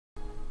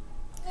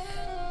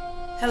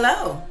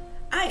Hello,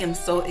 I am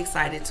so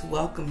excited to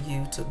welcome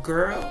you to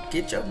Girl,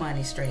 Get Your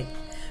Money Straight.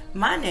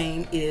 My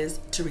name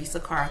is Teresa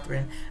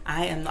Carthron.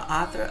 I am the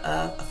author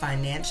of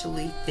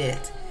Financially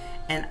Fit,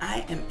 and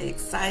I am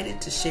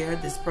excited to share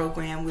this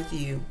program with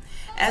you.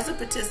 As a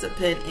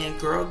participant in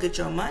Girl, Get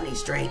Your Money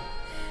Straight,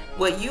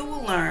 what you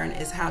will learn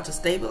is how to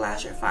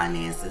stabilize your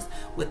finances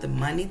with the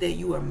money that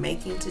you are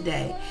making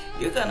today.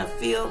 You're going to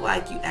feel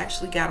like you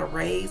actually got a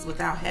raise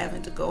without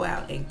having to go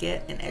out and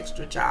get an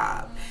extra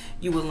job.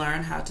 You will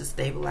learn how to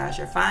stabilize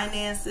your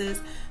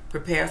finances,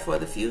 prepare for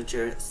the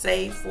future,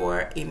 save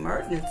for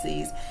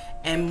emergencies,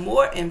 and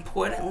more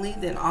importantly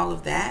than all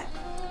of that,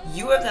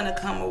 you are going to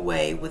come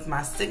away with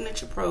my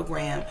signature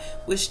program,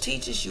 which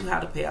teaches you how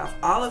to pay off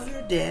all of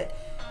your debt,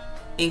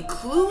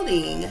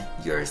 including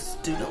your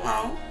student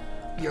loan,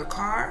 your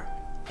car,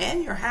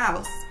 and your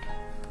house.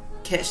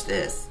 Catch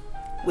this,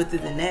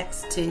 within the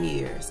next 10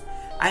 years.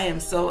 I am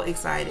so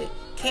excited.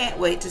 Can't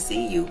wait to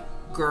see you.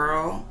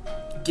 Girl,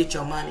 get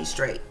your money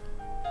straight.